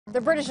The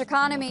British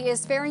economy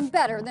is faring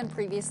better than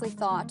previously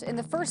thought. In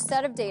the first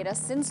set of data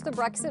since the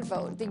Brexit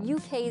vote, the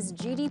UK's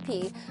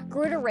GDP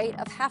grew at a rate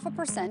of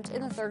 0.5%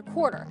 in the third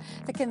quarter.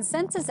 The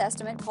consensus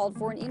estimate called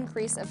for an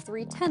increase of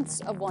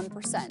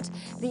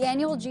 0.3%. The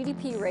annual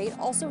GDP rate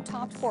also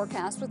topped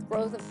forecasts with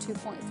growth of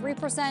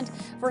 2.3%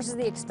 versus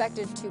the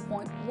expected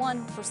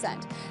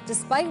 2.1%.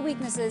 Despite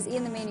weaknesses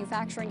in the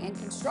manufacturing and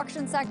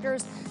construction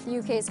sectors, the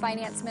UK's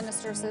finance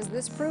minister says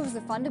this proves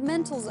the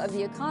fundamentals of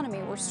the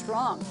economy were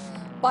strong.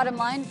 Bottom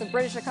line, the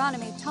British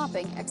economy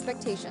topping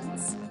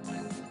expectations.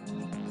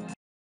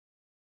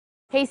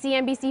 Hey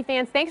CNBC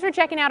fans, thanks for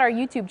checking out our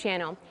YouTube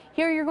channel.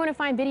 Here you're going to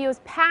find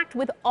videos packed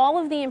with all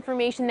of the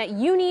information that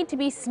you need to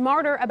be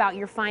smarter about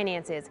your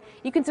finances.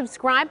 You can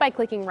subscribe by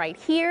clicking right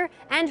here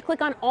and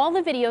click on all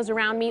the videos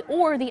around me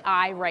or the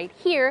eye right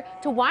here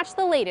to watch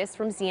the latest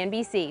from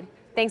CNBC.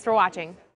 Thanks for watching.